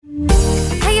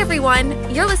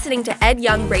everyone. You're listening to Ed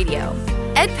Young Radio,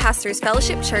 Ed Pastors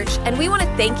Fellowship Church, and we want to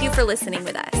thank you for listening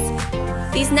with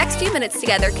us. These next few minutes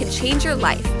together can change your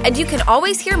life, and you can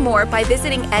always hear more by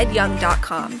visiting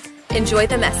edyoung.com. Enjoy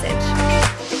the message.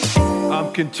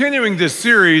 I'm continuing this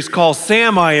series called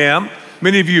Sam I Am.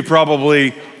 Many of you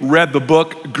probably read the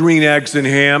book Green Eggs and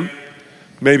Ham.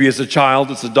 Maybe as a child,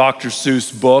 it's a Dr.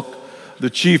 Seuss book. The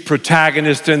chief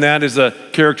protagonist in that is a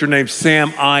character named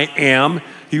Sam I Am.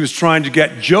 He was trying to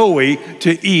get Joey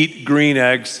to eat green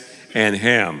eggs and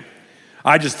ham.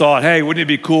 I just thought, hey, wouldn't it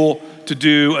be cool to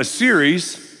do a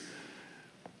series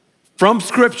from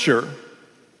Scripture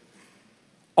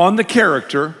on the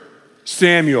character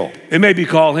Samuel? And maybe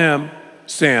call him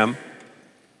Sam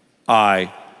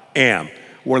I Am.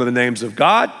 One of the names of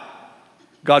God.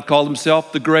 God called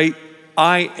himself the great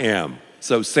I Am.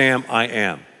 So Sam I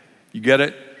Am. You get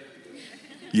it?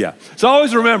 Yeah. So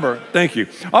always remember, thank you.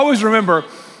 Always remember,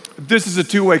 this is a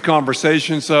two-way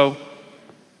conversation, so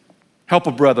help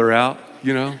a brother out,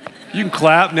 you know. You can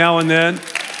clap now and then.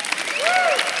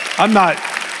 I'm not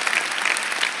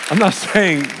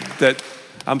saying that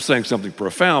I'm saying something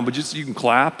profound, but just you can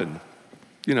clap and,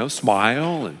 you know,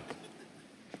 smile and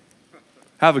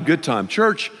have a good time.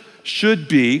 Church should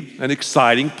be an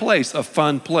exciting place, a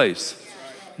fun place.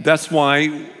 That's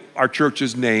why our church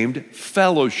is named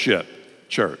Fellowship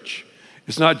Church.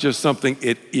 It's not just something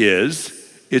it is,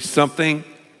 it's something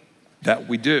that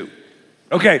we do.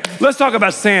 Okay, let's talk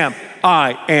about Sam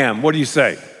I Am. What do you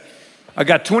say? I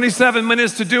got 27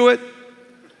 minutes to do it,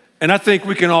 and I think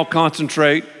we can all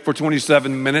concentrate for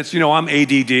 27 minutes. You know, I'm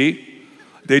ADD.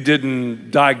 They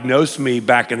didn't diagnose me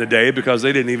back in the day because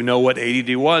they didn't even know what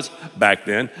ADD was back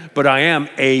then, but I am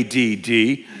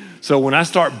ADD. So when I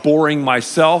start boring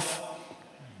myself,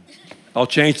 I'll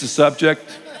change the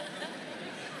subject.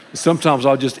 Sometimes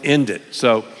I'll just end it.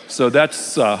 So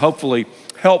that's hopefully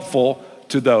helpful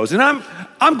to those. And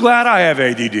I'm glad I have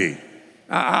ADD.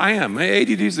 I am.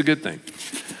 ADD is a good thing.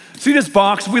 See this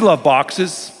box? We love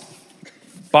boxes.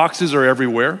 Boxes are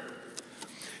everywhere.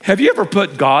 Have you ever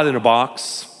put God in a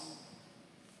box?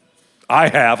 I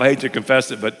have. I hate to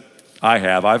confess it, but I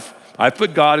have. I've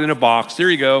put God in a box. Here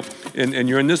you go. And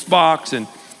you're in this box, and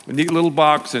a neat little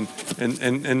box, and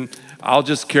I'll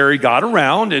just carry God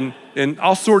around, and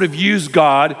I'll sort of use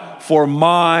God for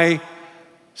myself.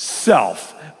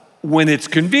 When it's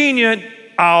convenient,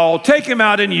 I'll take him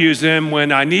out and use him.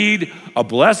 When I need a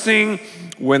blessing,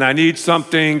 when I need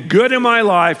something good in my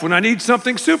life, when I need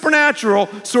something supernatural,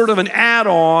 sort of an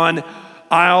add-on,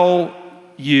 I'll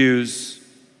use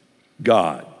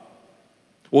God.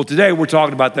 Well, today we're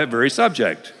talking about that very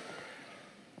subject.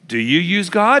 Do you use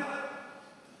God?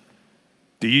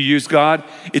 Do you use God?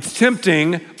 It's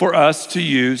tempting for us to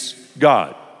use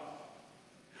God.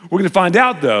 We're going to find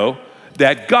out, though,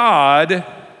 that God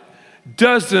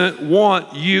doesn't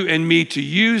want you and me to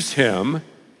use him.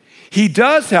 He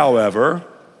does, however,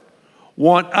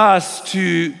 want us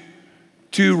to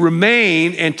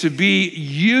remain and to be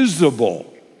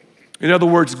usable. In other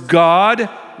words, God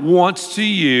wants to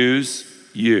use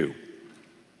you.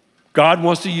 God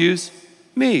wants to use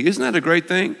me. Isn't that a great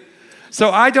thing? So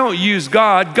I don't use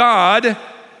God. God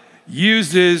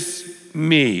uses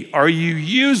me. Are you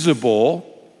usable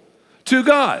to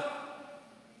God?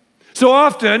 So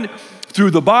often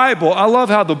through the Bible, I love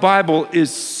how the Bible is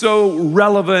so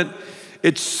relevant.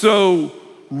 It's so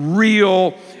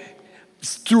real.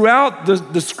 Throughout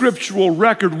the scriptural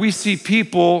record, we see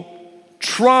people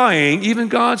trying, even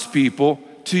God's people,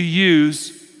 to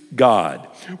use God.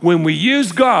 When we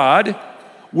use God,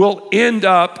 we'll end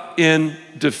up in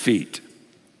defeat.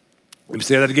 Let me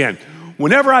say that again.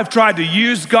 Whenever I've tried to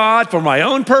use God for my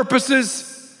own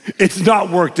purposes, it's not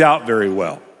worked out very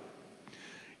well.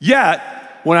 Yet,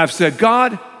 when I've said,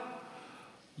 God,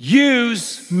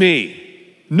 use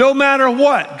me, no matter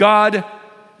what, God,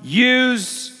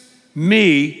 use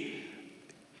me,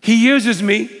 he uses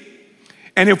me.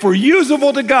 And if we're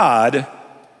usable to God,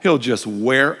 he'll just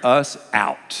wear us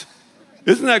out.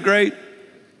 Isn't that great?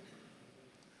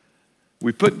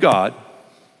 We put God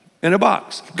in a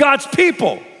box. God's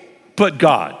people put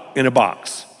God in a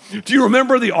box. Do you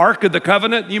remember the Ark of the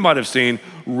Covenant? You might have seen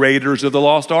Raiders of the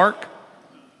Lost Ark.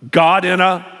 God in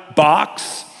a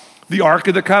box. The Ark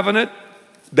of the Covenant,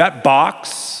 that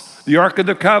box, the Ark of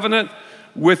the Covenant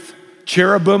with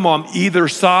cherubim on either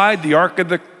side, the Ark of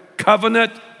the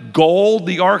Covenant, gold,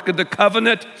 the Ark of the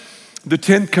Covenant, the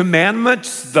Ten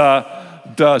Commandments,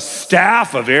 the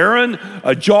staff of Aaron,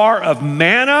 a jar of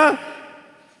manna.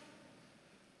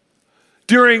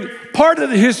 During part of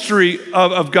the history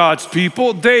of God's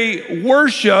people, they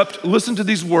worshiped, listen to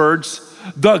these words,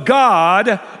 the God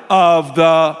of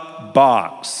the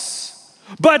box.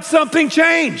 But something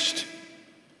changed.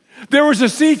 There was a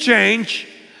sea change,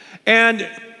 and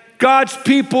God's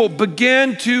people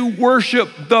began to worship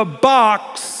the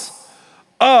box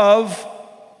of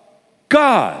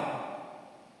God.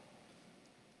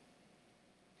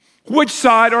 Which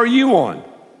side are you on?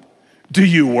 Do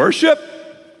you worship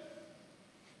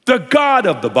the God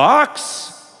of the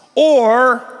box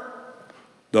or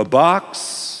the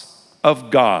box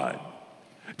of God?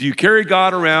 Do you carry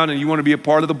God around and you want to be a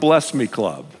part of the Bless Me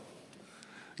Club?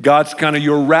 God's kind of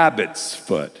your rabbit's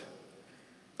foot,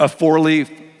 a four-leaf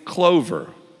clover.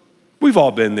 We've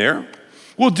all been there.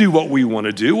 We'll do what we want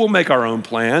to do. We'll make our own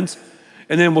plans.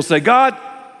 And then we'll say, God,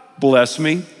 bless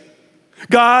me.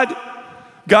 God,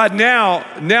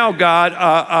 now, God,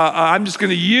 I'm just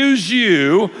going to use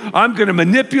you. I'm going to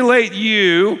manipulate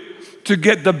you to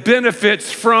get the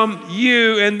benefits from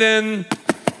you, and then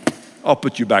I'll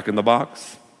put you back in the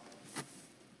box.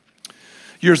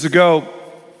 Years ago,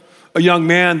 a young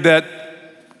man that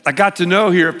I got to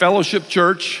know here at Fellowship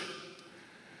Church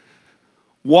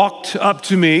walked up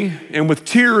to me, and with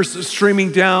tears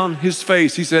streaming down his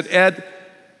face, he said, Ed,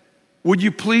 would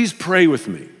you please pray with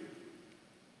me?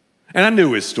 And I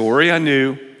knew his story. I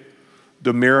knew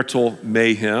the marital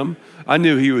mayhem. I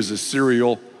knew he was a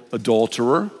serial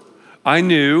adulterer. I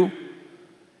knew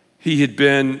he had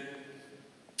been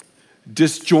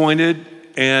disjointed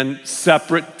and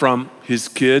separate from his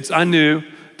kids. I knew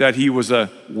that he was a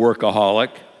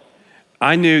workaholic.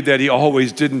 I knew that he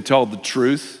always didn't tell the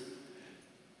truth.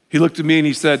 He looked at me and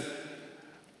he said,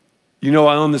 you know,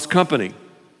 I own this company,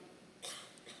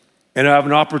 and I have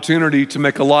an opportunity to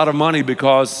make a lot of money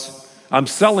because I'm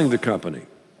selling the company.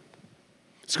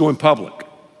 It's going public.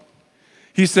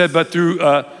 He said, but through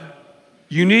a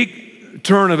unique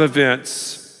turn of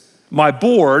events, my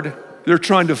board, they're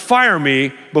trying to fire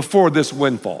me before this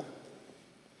windfall.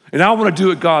 And I want to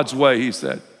do it God's way, he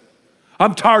said.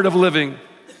 I'm tired of living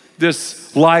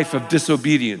this life of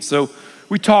disobedience. So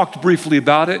we talked briefly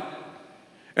about it,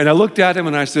 and I looked at him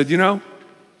and I said, you know,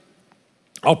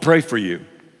 I'll pray for you.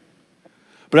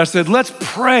 But I said, let's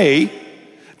pray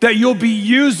that you'll be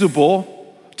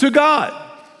usable to God.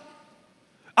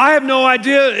 I have no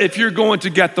idea if you're going to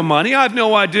get the money. I have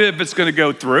no idea if it's going to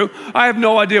go through. I have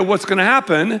no idea what's going to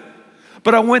happen.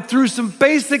 But I went through some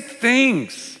basic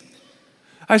things.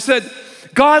 I said,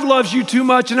 God loves you too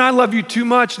much and I love you too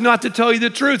much not to tell you the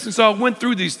truth. And so I went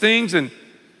through these things, and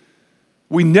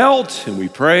we knelt and we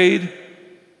prayed.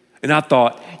 And I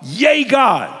thought, yay,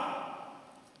 God.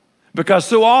 Because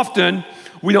so often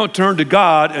we don't turn to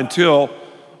God until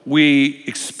we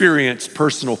experience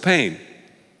personal pain.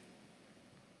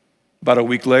 About a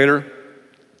week later,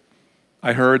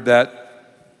 I heard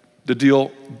that the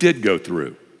deal did go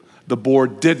through. The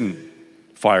board didn't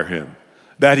fire him,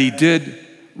 that he did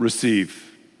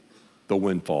receive the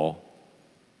windfall.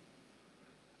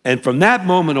 And from that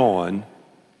moment on,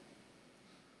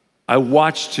 I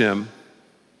watched him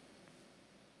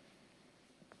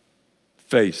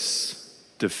face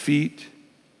defeat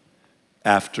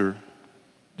after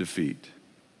defeat.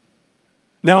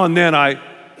 Now and then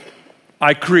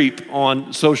I creep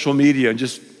on social media and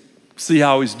just see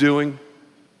how he's doing.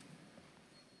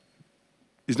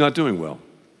 He's not doing well.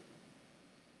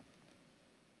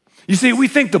 You see, we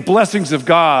think the blessings of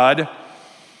God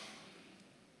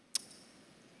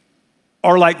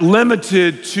are like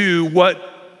limited to what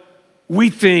we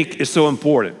think is so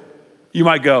important. You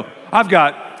might go, I've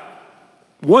got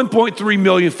 1.3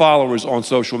 million followers on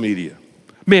social media.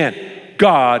 Man,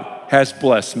 God has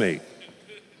blessed me.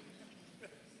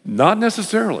 Not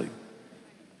necessarily.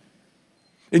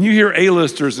 And you hear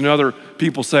A-listers and other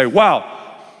people say, wow,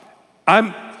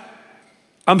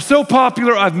 I'm so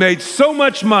popular, I've made so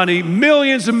much money,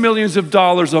 millions and millions of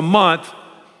dollars a month,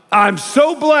 I'm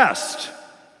so blessed.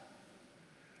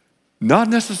 Not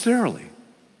necessarily.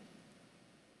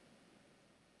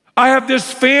 I have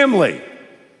this family,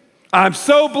 I'm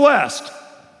so blessed.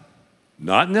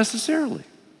 Not necessarily.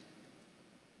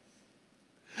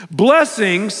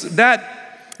 Blessings,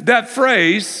 that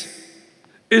phrase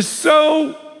is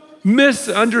so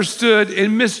misunderstood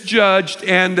and misjudged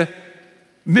and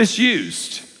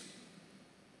misused.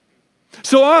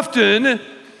 So often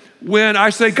when I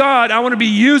say, God, I want to be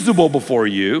usable before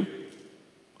you,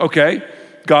 okay,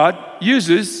 God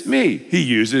uses me. He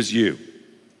uses you.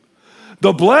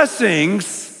 The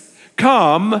blessings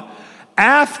come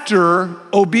after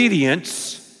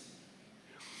obedience,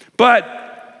 but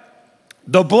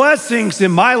the blessings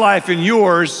in my life and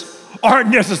yours aren't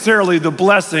necessarily the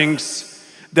blessings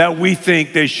that we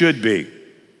think they should be.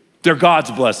 They're God's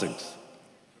blessings.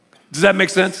 Does that make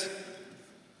sense?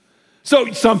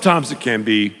 So sometimes it can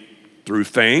be through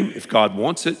fame, if God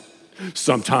wants it.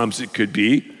 Sometimes it could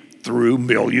be through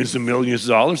millions and millions of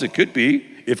dollars. It could be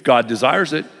if God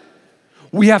desires it.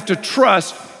 We have to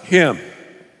trust him.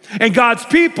 And God's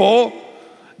people,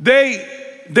 they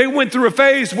went through a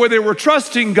phase where they were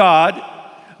trusting God.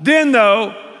 Then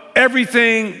though,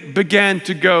 everything began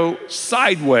to go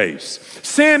sideways.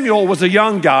 Samuel was a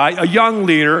young guy, a young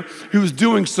leader who was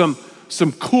doing some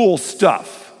cool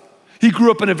stuff. He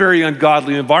grew up in a very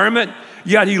ungodly environment,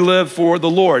 yet he lived for the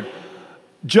Lord.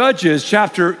 Judges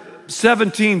chapter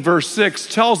 17 verse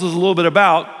 6 tells us a little bit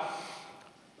about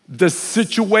the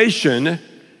situation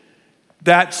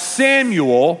that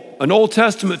Samuel, an Old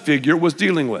Testament figure, was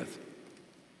dealing with.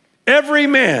 Every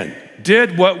man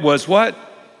did what was what?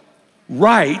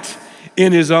 Right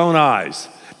in his own eyes.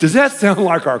 Does that sound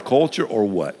like our culture or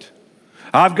what?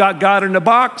 I've got God in a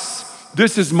box.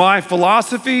 This is my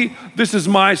philosophy. This is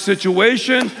my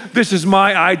situation. This is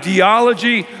my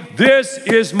ideology. This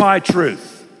is my truth.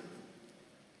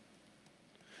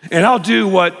 And I'll do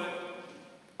what,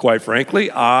 quite frankly,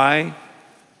 I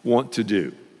want to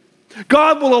do.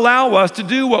 God will allow us to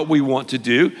do what we want to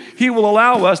do. He will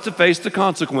allow us to face the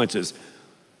consequences.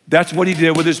 That's what he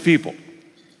did with his people.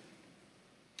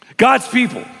 God's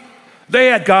people, they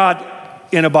had God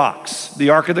in a box. The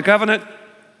Ark of the Covenant,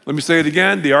 let me say it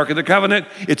again, the Ark of the Covenant,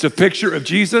 it's a picture of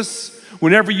Jesus.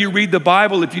 Whenever you read the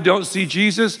Bible, if you don't see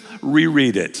Jesus,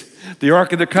 reread it. The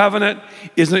Ark of the Covenant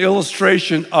is an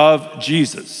illustration of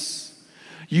Jesus.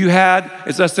 You had,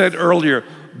 as I said earlier,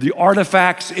 the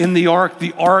artifacts in the ark.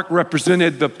 The ark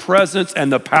represented the presence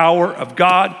and the power of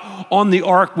God. On the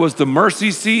ark was the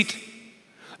mercy seat.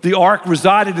 The ark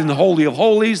resided in the Holy of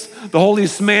Holies. The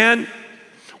holiest man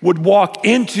would walk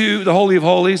into the Holy of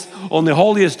Holies on the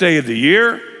holiest day of the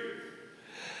year,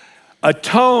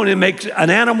 atone and make an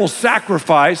animal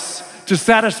sacrifice to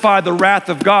satisfy the wrath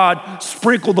of God,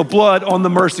 sprinkle the blood on the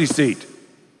mercy seat.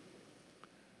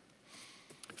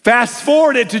 Fast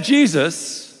forward it to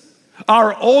Jesus,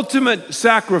 our ultimate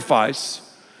sacrifice,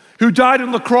 who died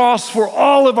on the cross for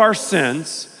all of our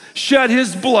sins, shed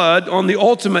his blood on the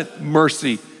ultimate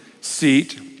mercy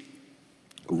seat,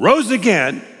 rose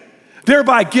again,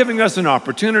 thereby giving us an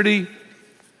opportunity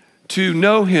to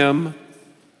know him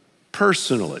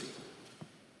personally.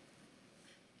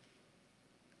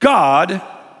 God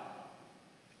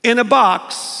in a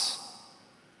box,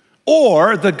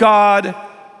 or the God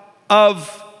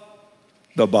of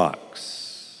the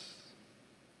box.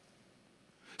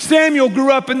 Samuel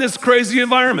grew up in this crazy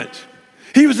environment.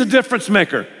 He was a difference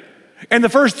maker. And the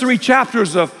first 3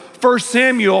 chapters of 1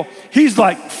 Samuel, he's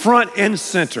like front and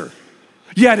center.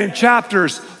 Yet in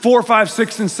chapters 4, 5,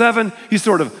 6, and 7, he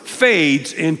sort of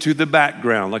fades into the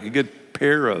background like a good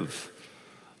pair of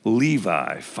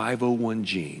Levi 501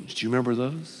 jeans. Do you remember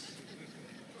those?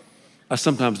 I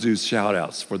sometimes do shout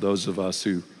outs for those of us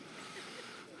who,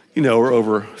 are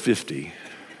over 50.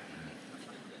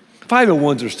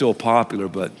 501s are still popular,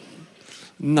 but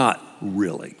not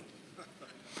really.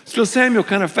 So Samuel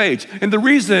kind of fades. And the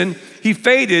reason he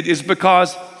faded is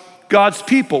because God's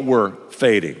people were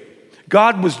fading.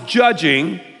 God was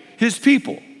judging his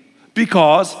people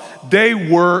because they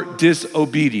were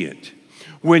disobedient.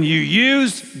 When you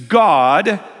use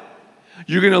God,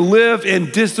 you're going to live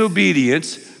in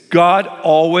disobedience. God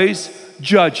always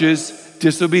judges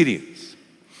disobedience.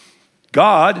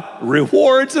 God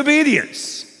rewards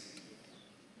obedience.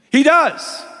 He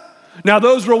does. Now,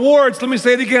 those rewards, let me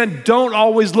say it again, don't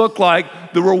always look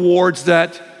like the rewards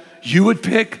that you would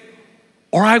pick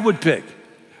or I would pick.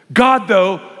 God,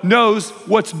 though, knows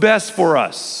what's best for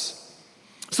us.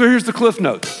 So here's the Cliff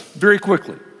Notes, very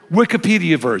quickly.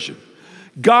 Wikipedia version.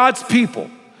 God's people,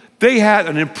 they had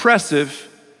an impressive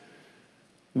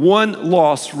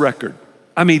 1-loss record.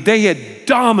 I mean, they had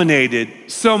dominated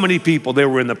so many people. They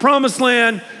were in the promised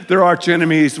land. Their arch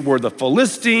enemies were the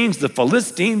Philistines, the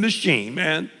Philistine machine,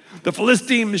 man. The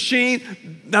Philistine machine.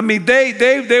 I mean,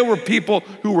 they were people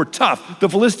who were tough. The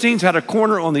Philistines had a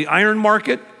corner on the iron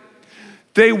market.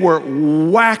 They were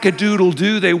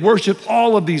whack-a-doodle-doo. They worshiped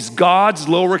all of these gods,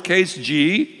 lowercase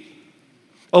g.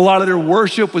 A lot of their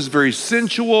worship was very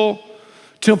sensual,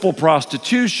 temple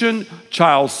prostitution,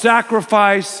 child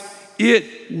sacrifice.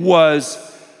 It was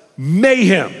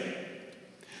mayhem.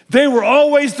 They were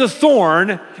always the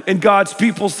thorn in God's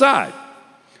people's side.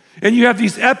 And you have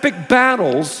these epic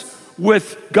battles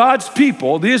with God's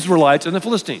people, the Israelites and the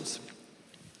Philistines.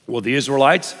 Well, the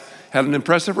Israelites had an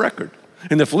impressive record,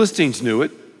 and the Philistines knew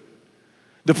it.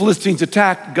 The Philistines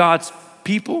attacked God's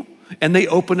people, and they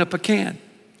opened up a can.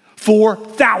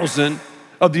 4,000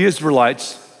 of the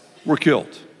Israelites were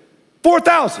killed.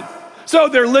 4,000. So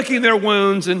they're licking their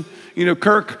wounds and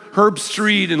Kirk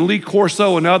Herbstreit and Lee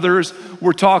Corso and others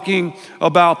were talking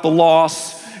about the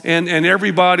loss, and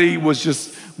everybody was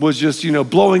just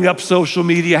blowing up social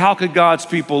media. How could God's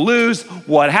people lose?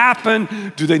 What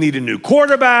happened? Do they need a new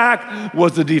quarterback?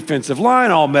 Was the defensive line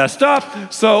all messed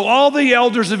up? So all the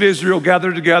elders of Israel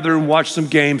gathered together and watched some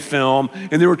game film,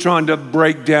 and they were trying to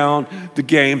break down the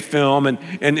game film,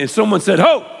 and someone said,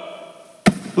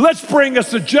 let's bring a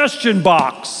suggestion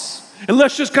box, and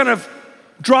let's just kind of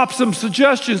drop some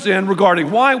suggestions in regarding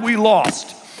why we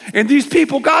lost. And these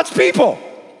people, God's people,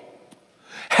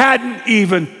 hadn't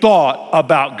even thought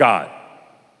about God.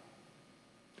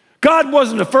 God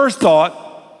wasn't the first thought.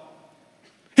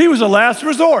 He was the last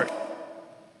resort.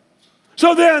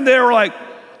 So then they were like,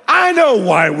 I know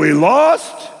why we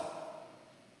lost.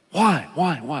 Why?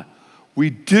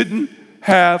 We didn't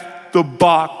have the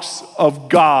box of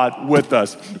God with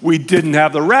us. We didn't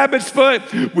have the rabbit's foot.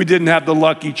 We didn't have the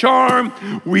lucky charm.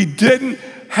 We didn't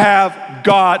have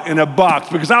God in a box.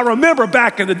 Because I remember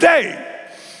back in the day,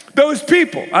 those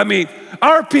people,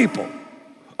 our people,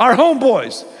 our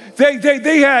homeboys,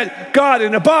 they had God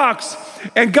in a box,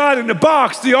 and God in the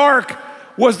box, the ark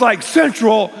was like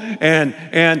central,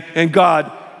 and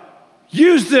God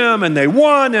used them, and they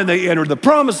won, and they entered the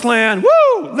promised land.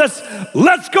 Woo!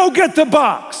 Let's go get the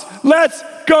box. Let's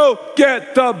go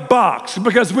get the box,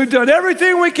 because we've done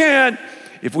everything we can.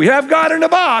 If we have God in a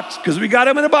box, because we got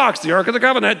him in a box, the Ark of the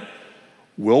Covenant,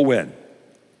 we'll win.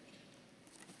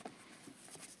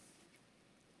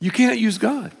 You can't use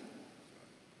God.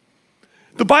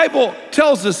 The Bible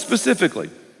tells us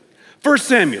specifically, 1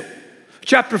 Samuel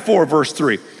chapter 4, verse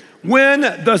 3, when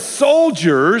the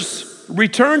soldiers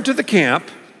returned to the camp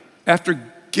after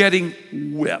getting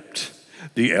whipped,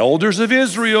 the elders of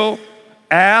Israel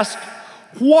asked,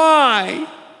 why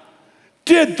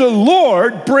did the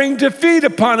Lord bring defeat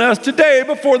upon us today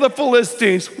before the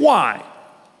Philistines? Why?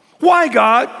 Why,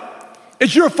 God?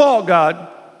 It's your fault, God.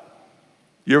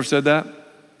 You ever said that?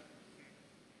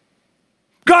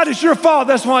 God, it's your fault.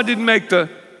 That's why I didn't make the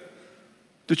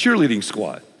cheerleading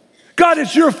squad. God,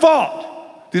 it's your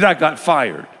fault that I got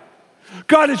fired.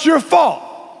 God, it's your fault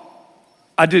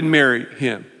I didn't marry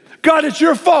him. God, it's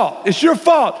your fault. It's your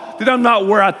fault that I'm not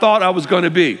where I thought I was going to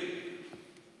be.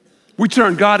 We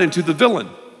turn God into the villain,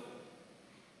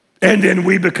 and then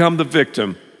we become the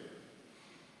victim.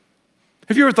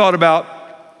 Have you ever thought about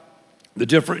the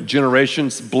different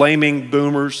generations blaming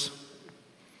boomers,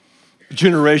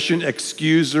 generation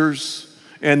excusers,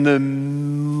 and the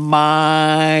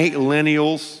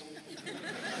millennials?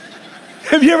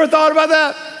 Have you ever thought about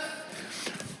that?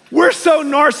 We're so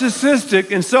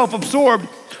narcissistic and self-absorbed,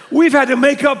 we've had to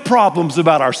make up problems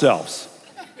about ourselves.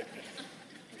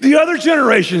 The other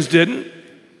generations didn't.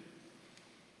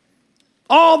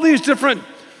 All these different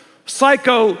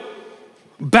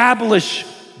psycho-babblish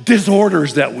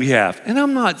disorders that we have. And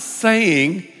I'm not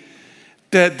saying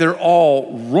that they're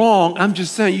all wrong. I'm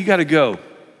just saying you got to go,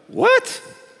 what?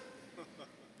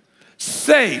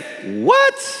 Say,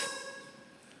 what?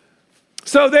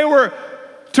 So they were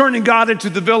turning God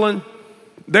into the villain.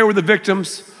 They were the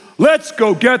victims. Let's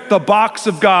go get the box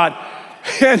of God.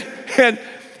 And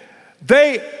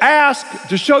they asked,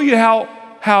 to show you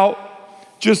how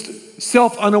just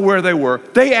self-unaware they were,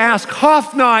 they asked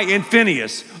Hophni and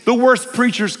Phinehas, the worst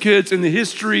preachers' kids in the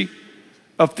history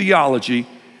of theology,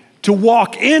 to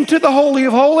walk into the Holy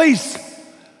of Holies.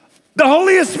 The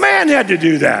holiest man had to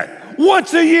do that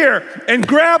once a year and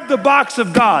grab the box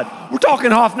of God. We're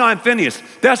talking Hophni and Phinehas.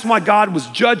 That's why God was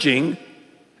judging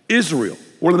Israel.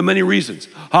 One of the many reasons.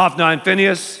 Hophni and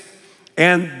Phinehas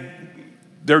and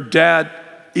their dad,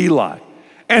 Eli.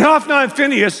 And Hophni and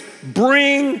Phinehas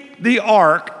bring the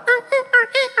ark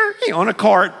on a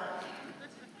cart,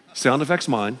 sound effects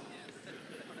mine,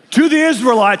 to the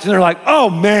Israelites, and they're like, oh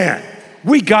man,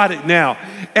 we got it now.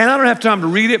 And I don't have time to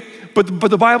read it, but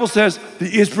the Bible says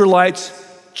the Israelites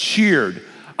cheered.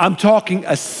 I'm talking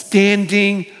a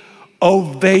standing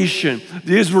ovation.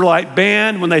 The Israelite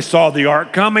band, when they saw the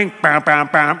ark coming, bam, bam,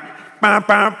 bam, bam,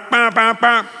 bam, bam, bam,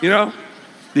 bam,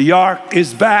 the ark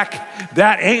is back.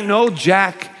 That ain't no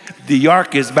jack. The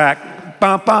ark is back.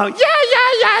 Bam, bam,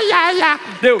 yeah.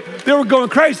 They were going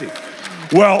crazy.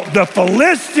 Well, the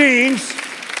Philistines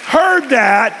heard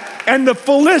that, and the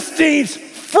Philistines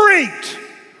freaked.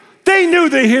 They knew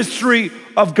the history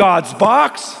of God's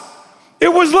box.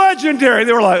 It was legendary.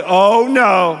 They were like, oh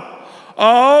no,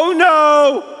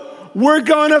 we're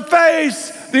gonna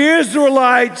face the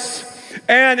Israelites,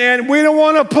 and we don't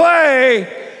wanna play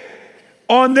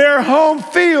on their home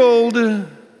field.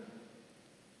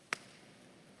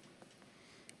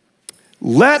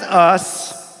 Let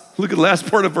us, look at the last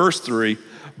part of verse 3,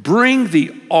 bring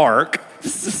the ark,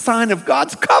 this is a sign of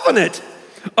God's covenant,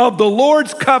 of the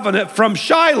Lord's covenant from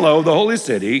Shiloh, the holy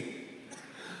city,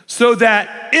 so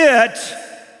that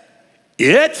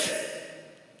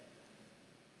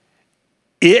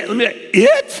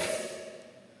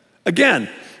again,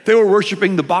 they were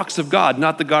worshiping the box of God,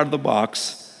 not the God of the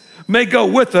box, may go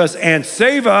with us and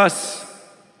save us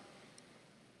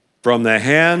from the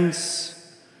hands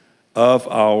of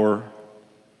our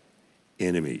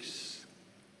enemies.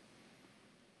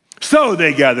 So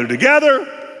they gathered together.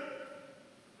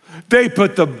 They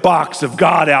put the box of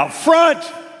God out front.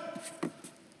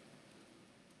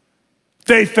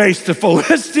 They faced the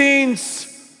Philistines.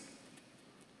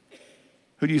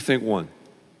 Who do you think won?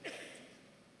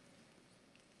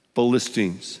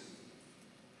 Philistines.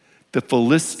 The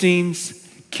Philistines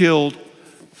killed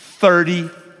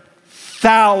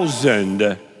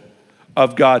 30,000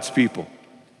 of God's people.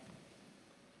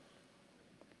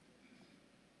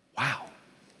 Wow.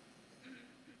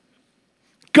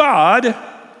 God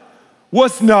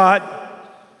was not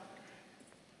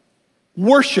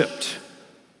worshiped.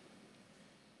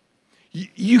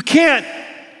 You can't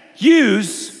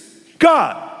use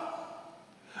God.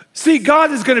 See,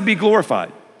 God is going to be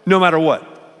glorified no matter what.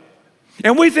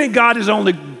 And we think God is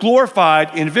only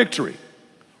glorified in victory.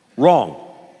 Wrong.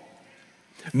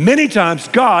 Many times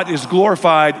God is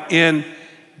glorified in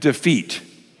defeat.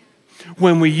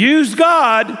 When we use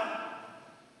God,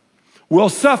 we'll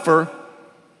suffer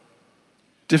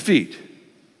defeat.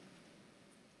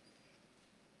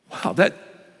 Wow, that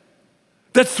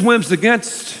swims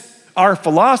against our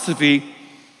philosophy,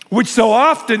 which so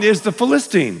often is the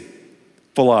Philistine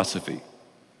philosophy.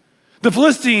 The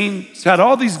Philistines had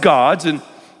all these gods, and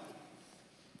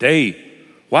the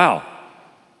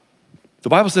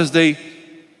Bible says they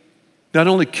not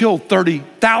only killed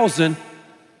 30,000,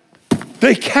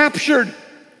 they captured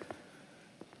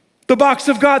the box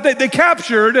of God. They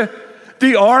captured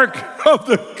the Ark of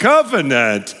the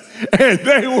Covenant, and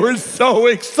they were so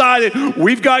excited.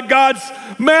 We've got God's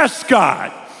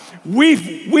mascot.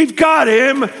 We've got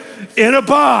him in a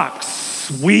box.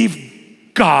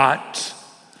 We've got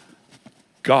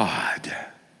God.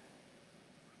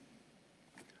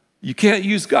 You can't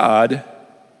use God,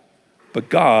 but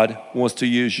God wants to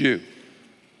use you.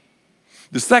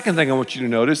 The second thing I want you to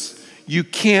notice, you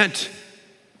can't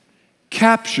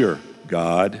capture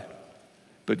God,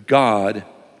 but God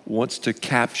wants to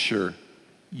capture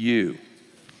you.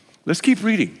 Let's keep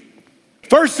reading.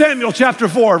 1 Samuel chapter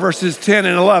 4, verses 10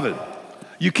 and 11.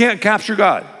 You can't capture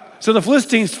God. So the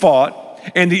Philistines fought,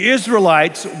 and the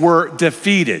Israelites were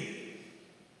defeated.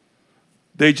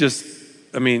 It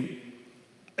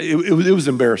was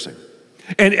embarrassing.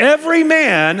 And every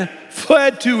man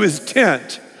fled to his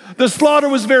tent. The slaughter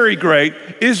was very great.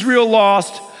 Israel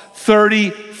lost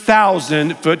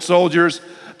 30,000 foot soldiers.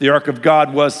 The ark of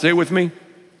God was, say it with me,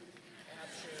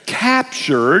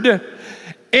 captured.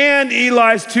 And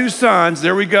Eli's two sons,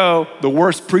 there we go, the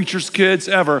worst preacher's kids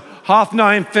ever,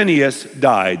 Hophni and Phinehas,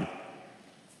 died.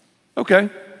 Okay.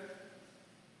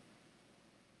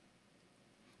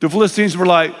 The Philistines were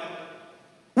like,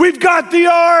 we've got the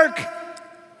ark.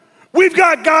 We've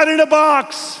got God in a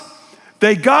box.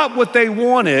 They got what they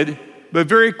wanted, but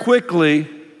very quickly,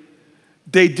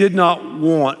 they did not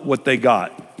want what they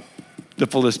got, the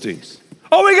Philistines.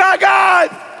 Oh, we got God!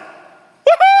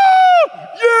 Woohoo!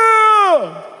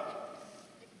 Yeah!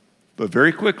 But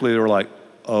very quickly, they were like,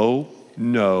 oh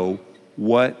no,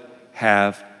 what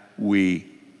have we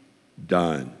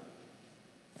done?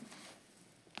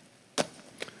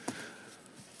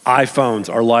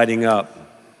 iPhones are lighting up.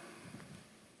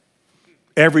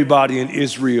 Everybody in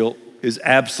Israel is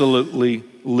absolutely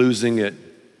losing it.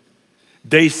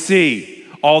 They see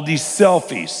all these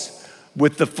selfies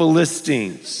with the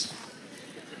Philistines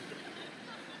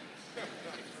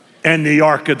and the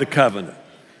Ark of the Covenant.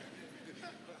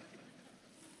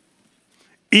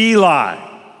 Eli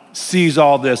sees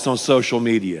all this on social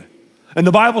media. And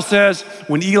the Bible says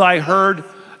when Eli heard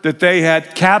that they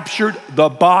had captured the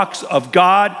box of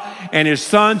God and his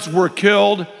sons were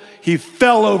killed, he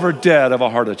fell over dead of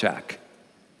a heart attack.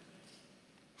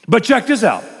 But check this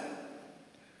out.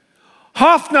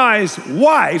 Hophni's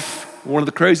wife, one of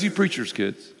the crazy preacher's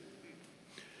kids,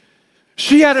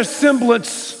 she had a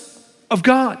semblance of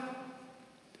God.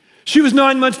 She was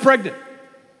 9 months pregnant.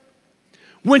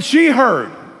 When she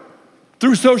heard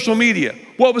through social media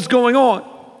what was going on,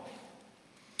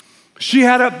 she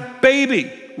had a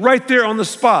baby right there on the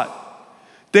spot.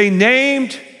 They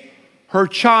named her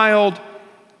child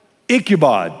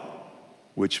Ichabod,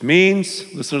 which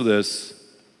means, listen to this,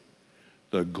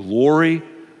 the glory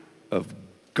of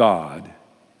God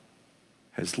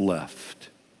has left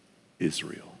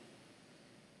Israel.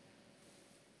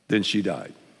 Then she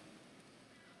died.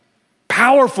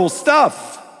 Powerful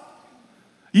stuff.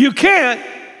 You can't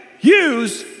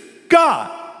use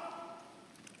God.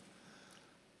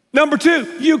 Number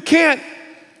two, you can't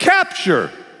capture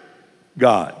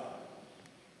God.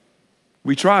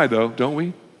 We try though, don't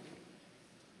we?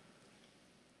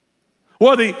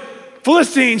 Well, the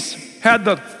Philistines had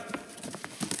the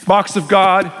box of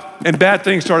God and bad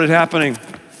things started happening.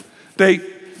 They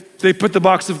put the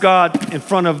box of God in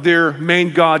front of their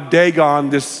main god,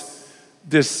 Dagon,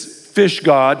 this fish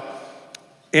god,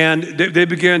 and they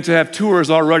began to have tours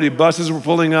already. Buses were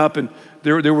pulling up and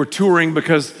they were touring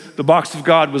because the box of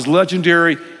God was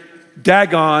legendary.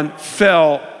 Dagon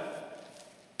fell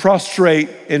prostrate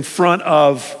in front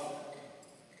of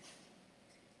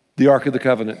the Ark of the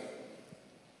Covenant.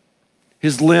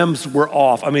 His limbs were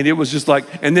off. I mean, it was just like,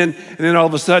 and then all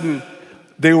of a sudden,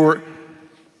 they were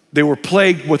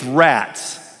plagued with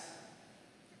rats.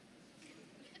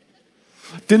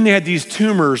 Then they had these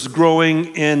tumors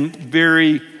growing in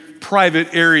very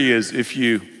private areas, if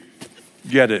you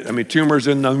get it. I mean, tumors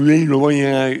in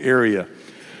the area.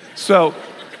 So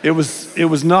it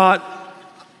was not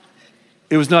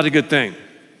a good thing.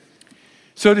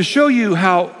 So to show you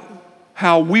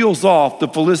how wheels off the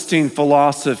Philistine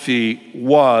philosophy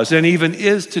was and even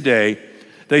is today,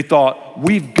 they thought,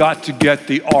 we've got to get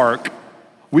the ark.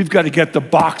 We've got to get the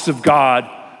box of God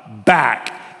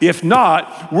back. If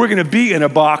not, we're going to be in a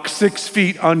box 6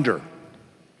 feet under.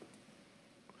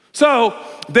 So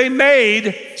they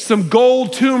made some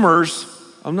gold tumors.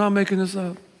 I'm not making this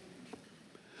up.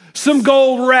 Some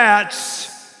gold rats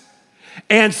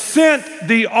and sent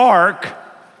the ark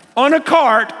on a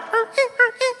cart,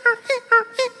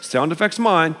 sound effects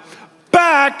mine,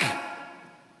 back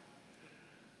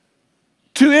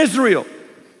to Israel.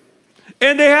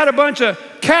 And they had a bunch of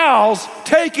cows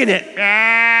taking it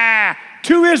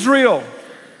to Israel.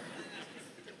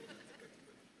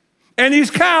 And these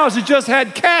cows had just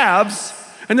had calves,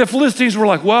 and the Philistines were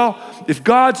like, well, if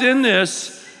God's in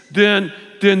this, then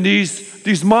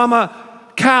these mama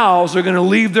cows are gonna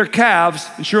leave their calves.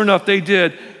 And sure enough, they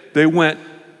did. They went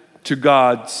to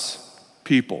God's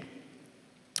people.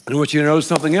 And I want you to notice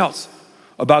something else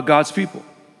about God's people.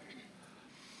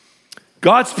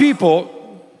 God's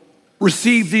people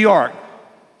received the ark.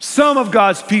 Some of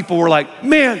God's people were like,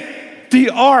 man,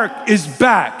 the ark is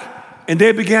back. And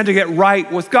they began to get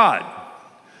right with God.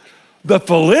 The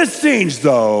Philistines,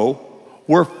 though,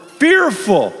 were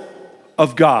fearful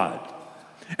of God.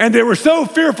 And they were so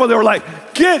fearful, they were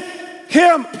like, get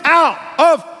him out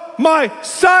of my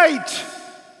sight.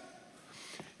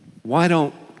 Why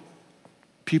don't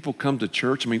people come to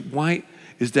church? I mean, why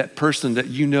is that person that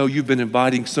you know you've been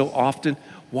inviting so often,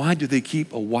 why do they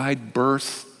keep a wide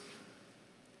berth?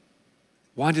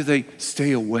 Why do they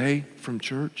stay away from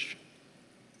church?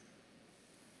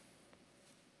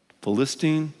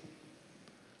 Philistine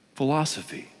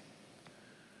philosophy.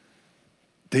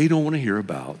 They don't want to hear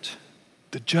about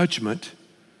the judgment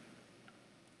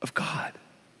of God.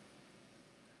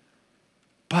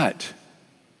 But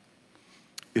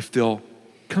if they'll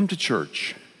come to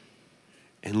church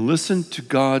and listen to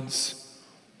God's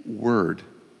word,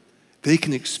 they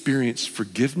can experience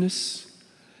forgiveness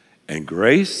and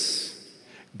grace.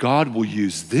 God will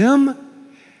use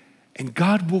them, and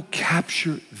God will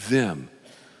capture them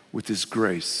with his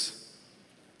grace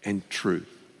and truth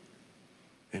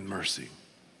and mercy.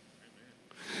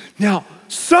 Now,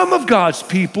 some of God's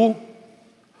people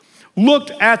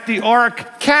looked at the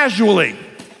ark casually.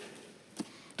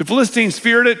 The Philistines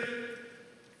feared it.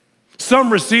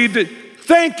 Some received it.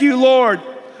 Thank you, Lord.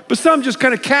 But some just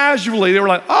kind of casually, they were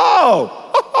like, oh,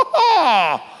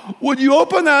 would you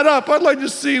open that up? I'd like to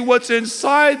see what's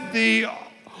inside the...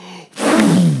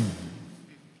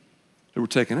 They were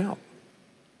taken out.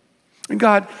 And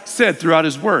God said throughout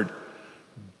his word,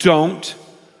 don't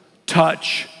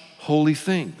touch holy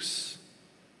things.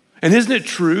 And isn't it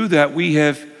true that we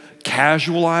have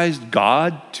casualized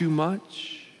God too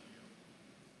much?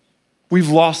 We've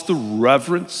lost the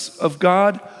reverence of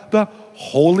God, the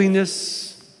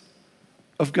holiness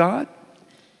of God.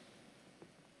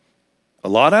 A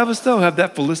lot of us, though, have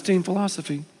that Philistine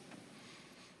philosophy.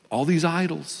 All these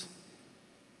idols.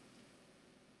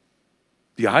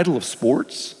 The idol of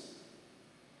sports.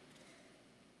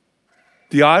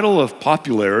 The idol of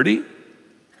popularity.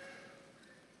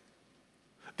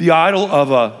 The idol of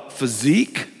a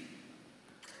physique.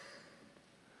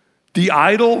 The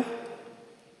idol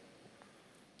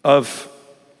of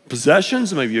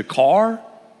possessions, maybe a car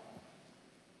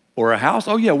or a house.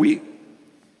 Oh yeah, we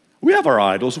have our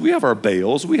idols, we have our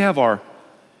Baals, we have our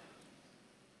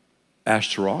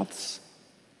Ashtaroths.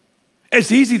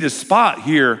 It's easy to spot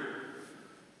here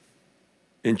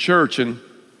in church and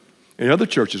in other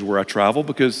churches where I travel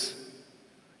because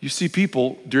you see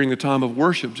people during the time of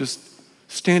worship just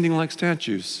standing like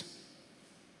statues.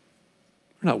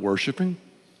 They're not worshiping,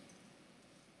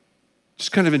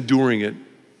 just kind of enduring it.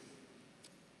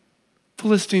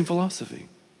 Philistine philosophy.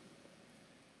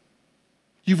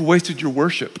 You've wasted your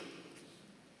worship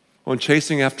on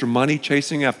chasing after money,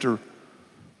 chasing after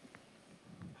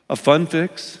a fun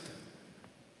fix,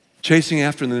 chasing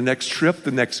after the next trip,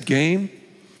 the next game.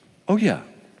 Oh yeah,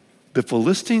 the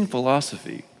Philistine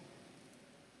philosophy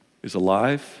is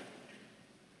alive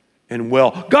and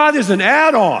well. God is an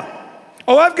add-on.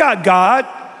 Oh, I've got God.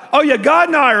 Oh yeah, God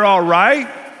and I are all right.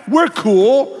 We're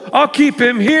cool. I'll keep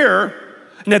him here.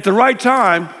 And at the right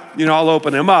time, I'll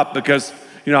open him up because,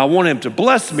 I want him to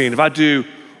bless me. And if I do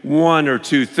one or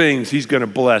two things, he's going to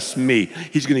bless me.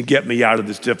 He's going to get me out of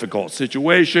this difficult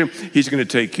situation. He's going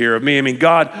to take care of me. I mean,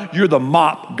 God, you're the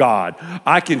mop God.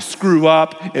 I can screw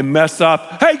up and mess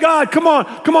up. Hey, God, come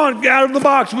on, get out of the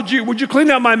box. Would you clean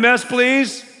out my mess,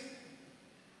 please?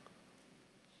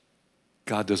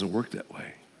 God doesn't work that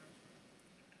way.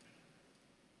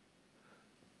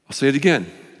 I'll say it again.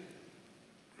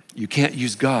 You can't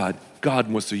use God. God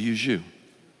wants to use you.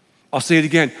 I'll say it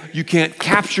again. You can't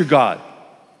capture God.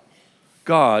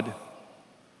 God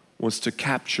wants to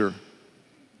capture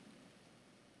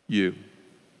you.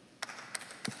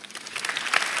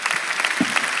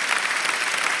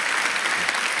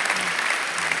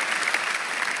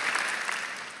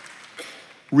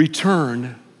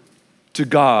 Return to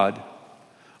God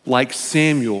like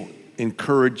Samuel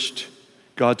encouraged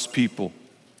God's people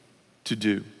to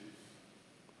do.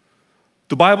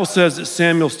 The Bible says that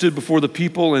Samuel stood before the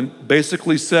people and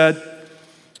basically said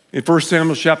in 1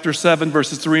 Samuel chapter 7,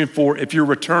 verses 3 and 4, if you're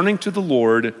returning to the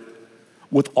Lord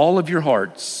with all of your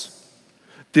hearts,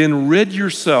 then rid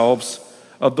yourselves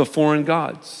of the foreign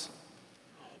gods.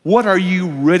 What are you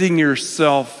ridding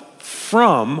yourself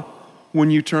from when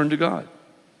you turn to God?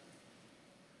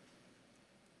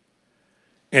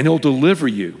 And he'll deliver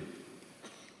you,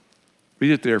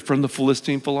 read it there, from the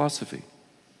Philistine philosophy.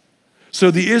 So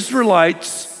the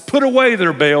Israelites put away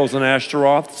their Baals and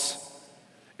Ashtaroths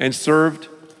and served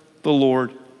the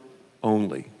Lord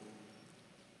only.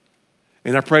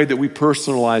 And I pray that we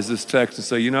personalize this text and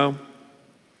say,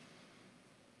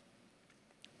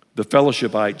 the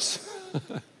fellowshipites,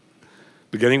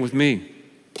 beginning with me,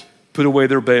 put away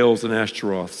their Baals and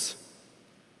Ashtaroths,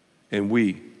 and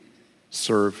we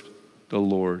served the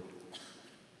Lord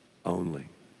only.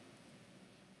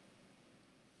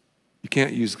 You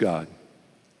can't use God.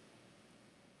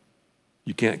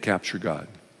 You can't capture God.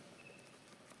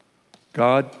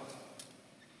 God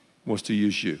wants to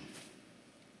use you.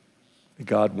 And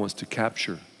God wants to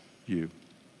capture you.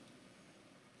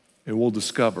 And we'll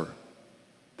discover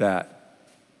that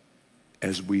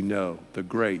as we know the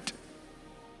great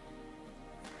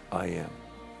I am.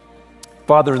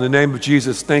 Father, in the name of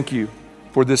Jesus, thank you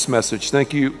for this message.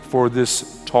 Thank you for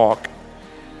this talk.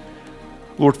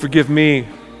 Lord, forgive me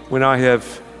when I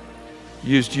have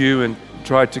used you and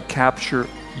tried to capture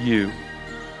you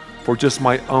for just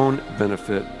my own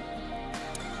benefit.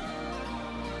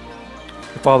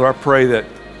 Father, I pray that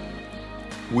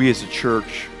we as a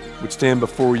church would stand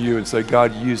before you and say,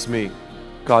 God, use me.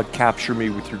 God, capture me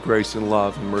with your grace and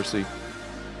love and mercy.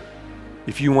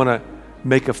 If you want to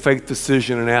make a faith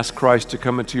decision and ask Christ to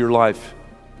come into your life,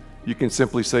 you can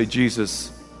simply say,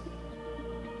 Jesus,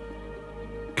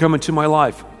 come into my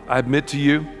life. I admit to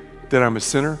you that I'm a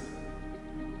sinner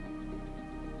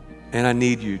and I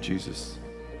need you, Jesus.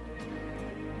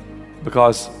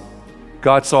 Because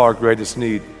God saw our greatest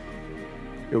need.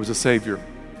 It was a Savior.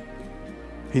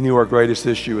 He knew our greatest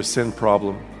issue, a sin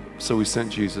problem, so he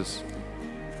sent Jesus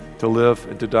to live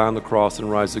and to die on the cross and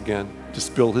rise again, to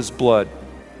spill his blood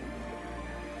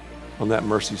on that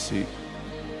mercy seat.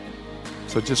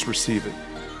 So just receive it.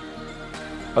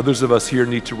 Others of us here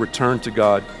need to return to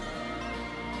God.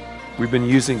 We've been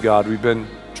using God. We've been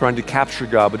trying to capture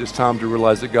God, but it's time to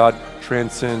realize that God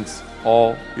transcends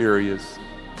all areas.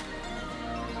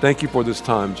 Thank you for this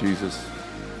time, Jesus.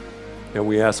 And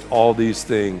we ask all these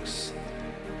things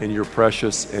in your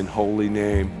precious and holy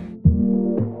name.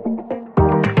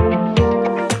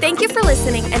 Thank you for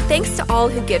listening, and thanks to all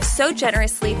who give so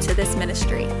generously to this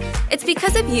ministry. It's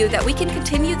because of you that we can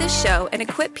continue this show and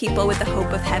equip people with the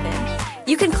hope of heaven.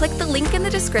 You can click the link in the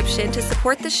description to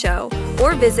support the show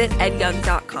or visit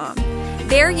edyoung.com.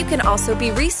 There you can also be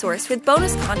resourced with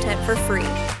bonus content for free,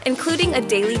 including a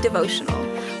daily devotional.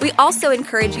 We also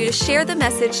encourage you to share the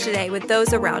message today with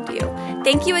those around you.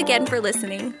 Thank you again for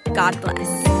listening. God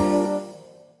bless.